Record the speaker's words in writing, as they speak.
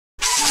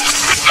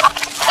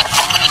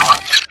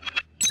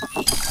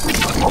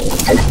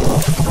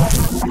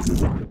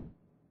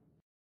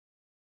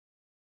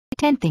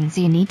10 things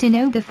you need to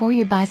know before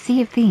you buy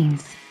Sea of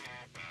Thieves.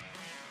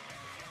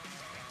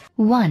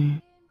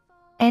 1.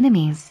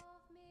 Enemies.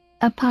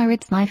 A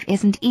pirate's life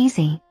isn't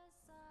easy.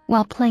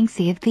 While playing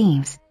Sea of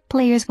Thieves,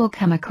 players will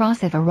come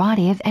across a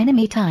variety of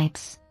enemy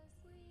types.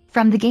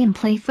 From the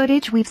gameplay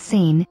footage we've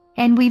seen,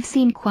 and we've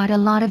seen quite a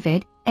lot of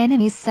it,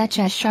 enemies such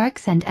as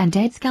sharks and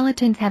undead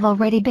skeletons have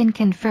already been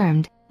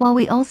confirmed, while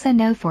we also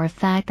know for a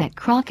fact that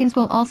krakens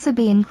will also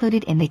be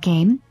included in the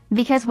game,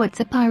 because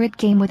what's a pirate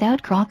game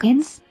without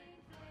krakens?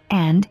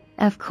 And,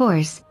 of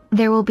course,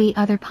 there will be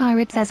other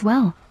pirates as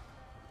well.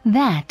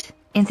 That,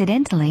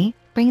 incidentally,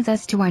 brings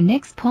us to our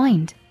next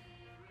point.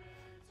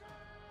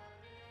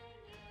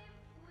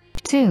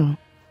 2.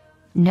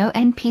 No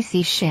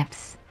NPC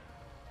ships.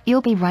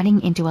 You'll be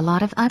running into a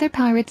lot of other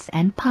pirates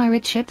and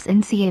pirate ships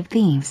in Sea of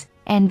Thieves,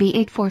 and be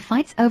it for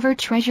fights over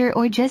treasure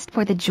or just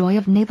for the joy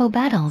of naval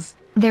battles,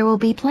 there will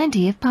be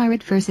plenty of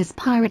pirate versus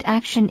pirate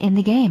action in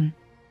the game.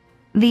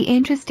 The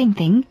interesting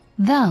thing,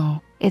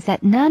 though, is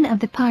that none of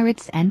the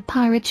pirates and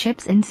pirate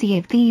ships in Sea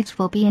of Thieves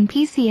will be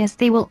NPCs, as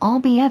they will all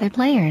be other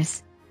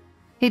players.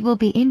 It will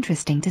be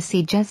interesting to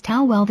see just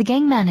how well the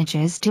game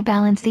manages to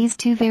balance these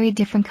two very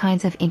different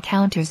kinds of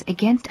encounters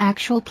against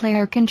actual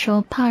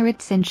player-controlled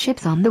pirates and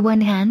ships on the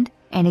one hand,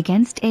 and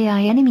against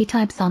AI enemy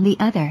types on the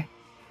other.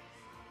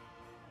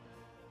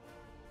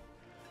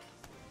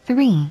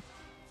 3.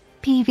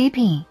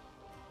 PvP.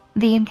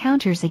 The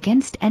encounters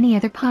against any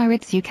other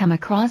pirates you come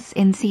across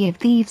in Sea of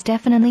Thieves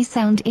definitely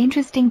sound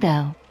interesting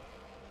though.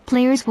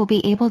 Players will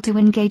be able to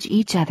engage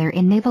each other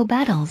in naval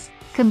battles,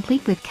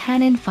 complete with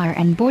cannon fire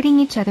and boarding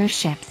each other's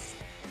ships.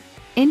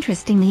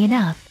 Interestingly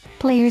enough,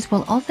 players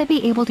will also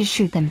be able to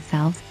shoot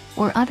themselves,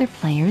 or other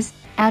players,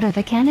 out of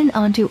a cannon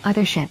onto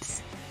other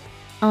ships.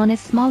 On a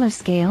smaller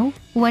scale,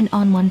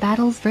 one-on-one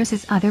battles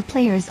versus other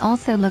players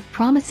also look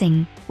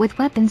promising, with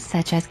weapons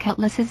such as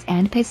cutlasses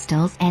and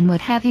pistols and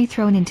what have you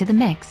thrown into the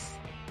mix.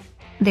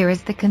 There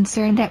is the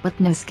concern that with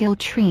no skill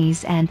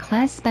trees and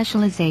class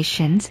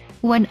specializations,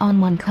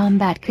 one-on-one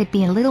combat could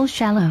be a little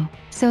shallow,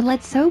 so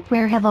let's hope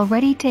Rare have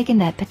already taken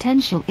that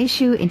potential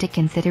issue into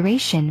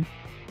consideration.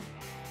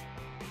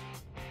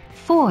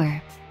 4.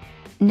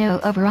 No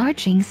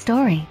overarching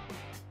story.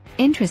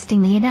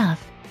 Interestingly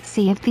enough,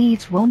 Sea of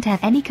Thieves won't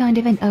have any kind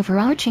of an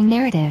overarching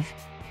narrative.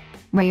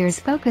 Rare's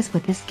focus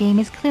with this game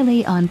is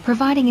clearly on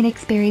providing an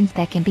experience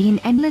that can be an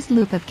endless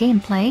loop of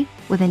gameplay,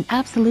 with an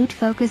absolute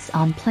focus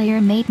on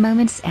player-made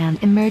moments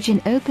and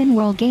emergent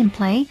open-world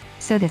gameplay,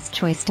 so this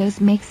choice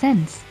does make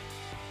sense.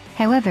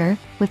 However,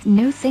 with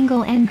no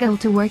single end goal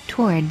to work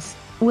towards,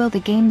 will the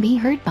game be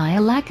hurt by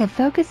a lack of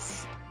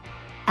focus?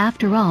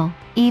 After all,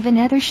 even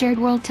other shared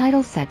world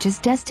titles such as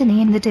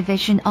Destiny and The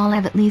Division all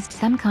have at least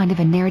some kind of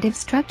a narrative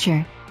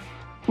structure.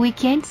 We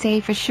can't say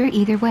for sure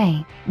either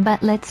way,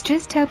 but let's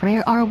just hope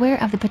Rare are aware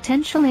of the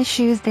potential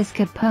issues this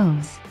could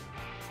pose.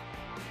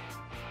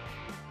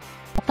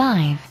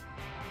 5.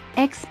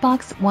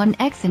 Xbox One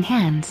X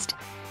Enhanced.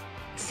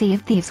 Sea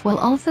of Thieves will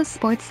also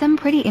sport some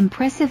pretty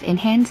impressive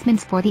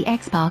enhancements for the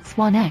Xbox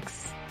One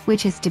X,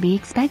 which is to be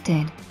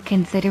expected,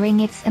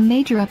 considering it's a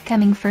major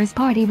upcoming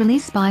first-party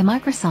release by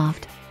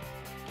Microsoft.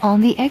 On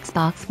the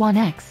Xbox One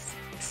X,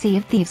 Sea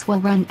of Thieves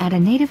will run at a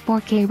native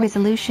 4K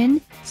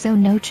resolution, so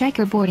no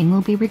checkerboarding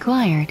will be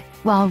required,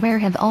 while Rare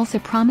have also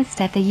promised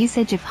that the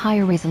usage of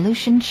higher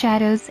resolution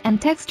shadows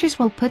and textures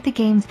will put the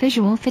game's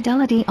visual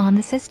fidelity on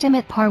the system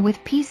at par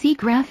with PC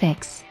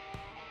graphics.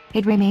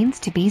 It remains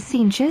to be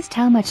seen just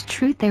how much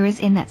truth there is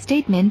in that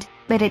statement,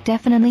 but it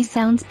definitely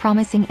sounds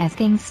promising as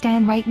things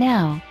stand right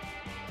now.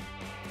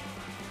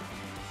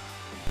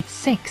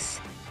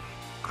 6.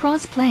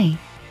 Crossplay.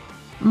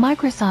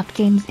 Microsoft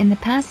games in the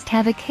past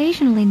have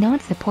occasionally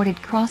not supported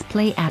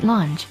crossplay at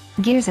launch.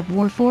 Gears of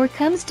War 4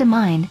 comes to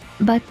mind,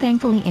 but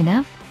thankfully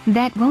enough,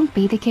 that won't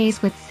be the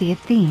case with Sea of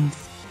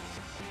Thieves.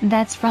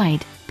 That's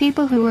right,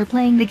 people who are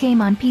playing the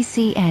game on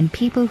PC and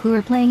people who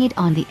are playing it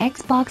on the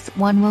Xbox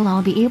One will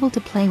all be able to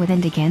play with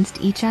and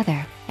against each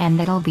other, and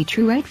that'll be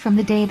true right from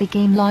the day the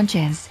game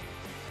launches.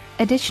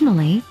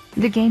 Additionally,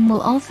 the game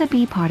will also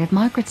be part of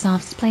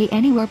Microsoft's Play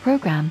Anywhere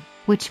program,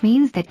 which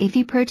means that if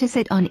you purchase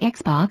it on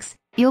Xbox,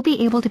 you'll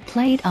be able to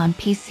play it on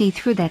PC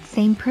through that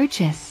same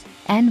purchase,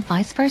 and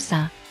vice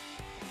versa.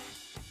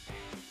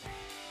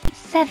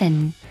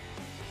 7.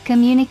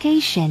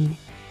 Communication.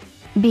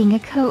 Being a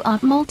co-op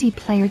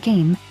multiplayer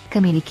game,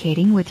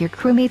 communicating with your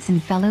crewmates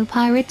and fellow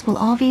pirates will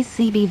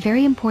obviously be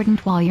very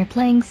important while you're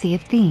playing Sea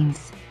of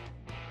Thieves.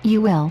 You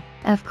will,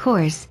 of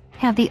course,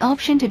 have the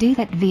option to do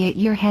that via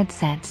your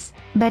headsets,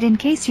 but in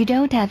case you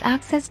don't have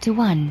access to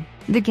one,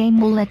 the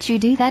game will let you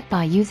do that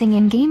by using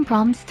in-game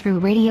prompts through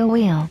Radio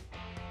Wheel.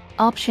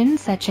 Options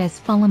such as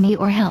Follow Me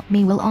or Help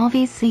Me will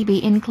obviously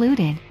be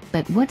included,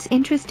 but what's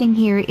interesting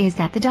here is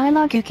that the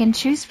dialogue you can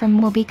choose from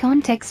will be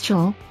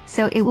contextual,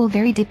 so it will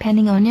vary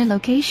depending on your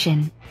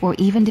location, or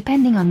even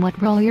depending on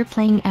what role you're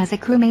playing as a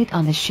crewmate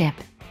on the ship.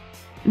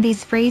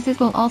 These phrases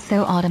will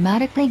also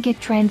automatically get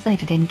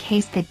translated in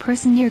case the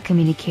person you're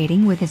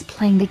communicating with is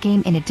playing the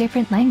game in a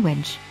different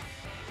language.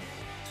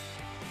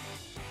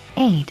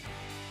 8.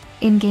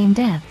 In-game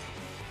death.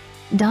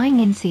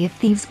 Dying in Sea of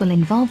Thieves will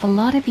involve a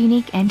lot of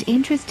unique and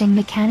interesting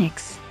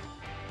mechanics.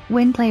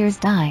 When players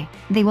die,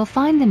 they will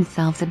find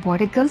themselves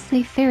aboard a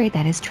ghostly ferry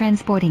that is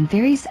transporting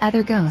various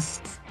other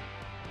ghosts.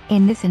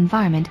 In this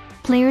environment,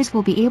 players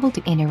will be able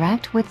to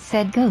interact with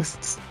said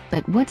ghosts,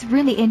 but what's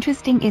really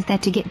interesting is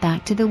that to get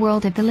back to the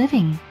world of the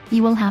living,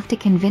 you will have to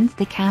convince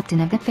the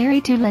captain of the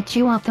ferry to let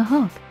you off the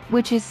hook,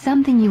 which is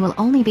something you will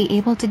only be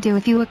able to do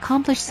if you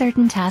accomplish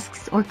certain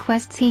tasks or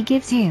quests he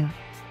gives you.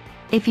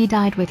 If you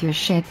died with your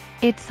ship,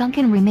 its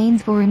sunken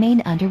remains will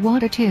remain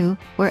underwater too,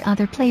 where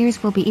other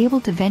players will be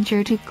able to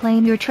venture to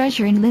claim your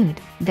treasure and loot,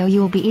 though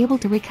you will be able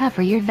to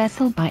recover your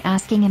vessel by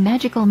asking a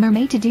magical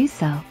mermaid to do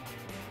so.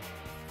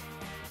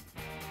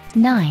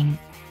 9.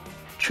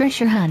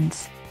 Treasure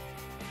hunts.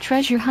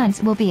 Treasure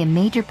hunts will be a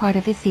major part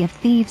of the Sea of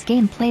Thieves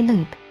gameplay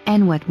loop,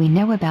 and what we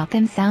know about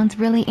them sounds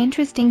really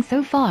interesting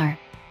so far.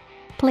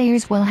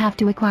 Players will have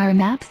to acquire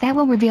maps that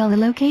will reveal the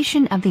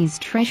location of these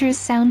treasures.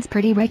 Sounds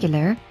pretty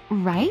regular,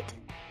 right?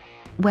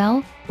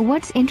 Well,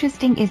 what's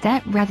interesting is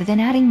that rather than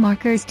adding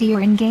markers to your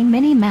in-game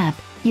mini-map,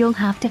 you'll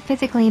have to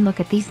physically look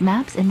at these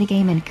maps in the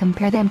game and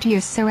compare them to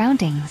your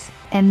surroundings,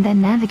 and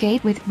then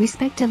navigate with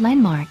respect to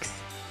landmarks.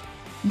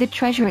 The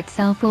treasure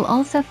itself will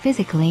also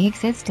physically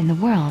exist in the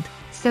world,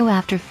 so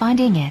after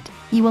finding it,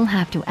 you will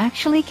have to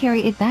actually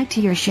carry it back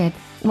to your ship,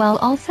 while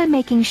also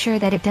making sure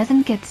that it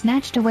doesn't get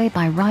snatched away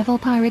by rival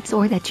pirates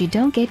or that you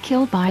don't get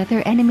killed by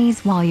other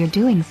enemies while you're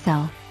doing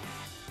so.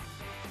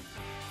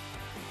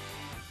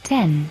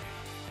 10.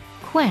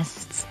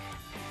 Quests.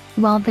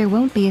 While there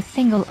won't be a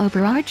single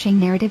overarching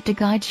narrative to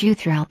guide you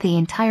throughout the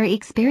entire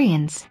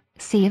experience,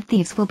 Sea of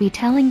Thieves will be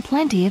telling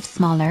plenty of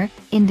smaller,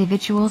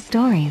 individual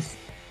stories.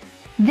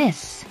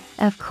 This,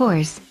 of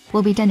course,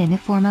 will be done in the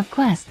form of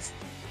quests.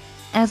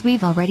 As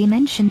we've already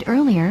mentioned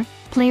earlier,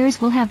 players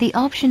will have the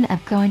option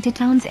of going to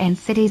towns and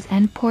cities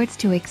and ports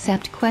to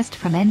accept quests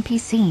from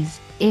NPCs,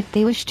 if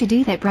they wish to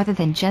do that rather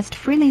than just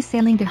freely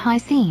sailing the high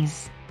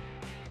seas.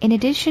 In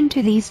addition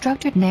to these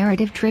structured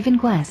narrative-driven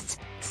quests,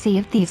 Sea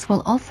of Thieves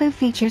will also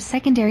feature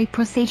secondary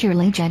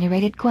procedurally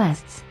generated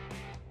quests.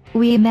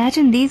 We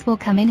imagine these will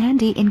come in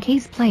handy in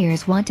case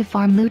players want to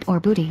farm loot or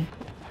booty.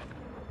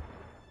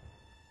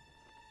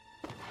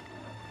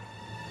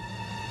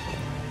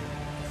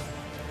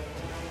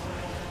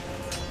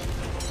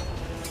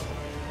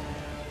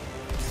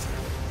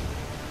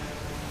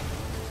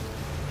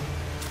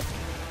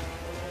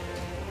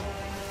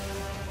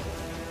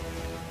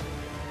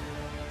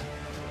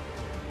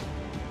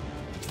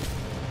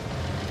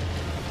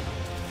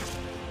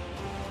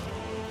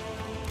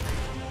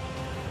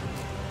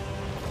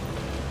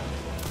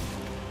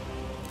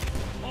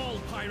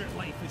 Pirate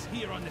life is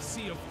here on the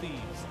Sea of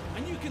Thieves,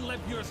 and you can live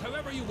yours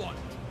however you want.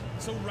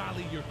 So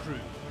rally your crew.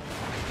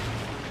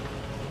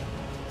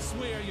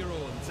 Swear your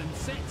oaths and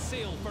set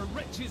sail for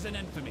riches and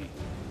infamy.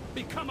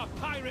 Become a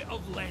pirate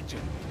of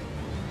legend.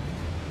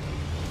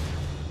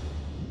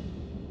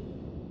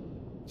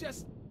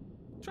 Just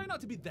try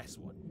not to be this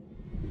one.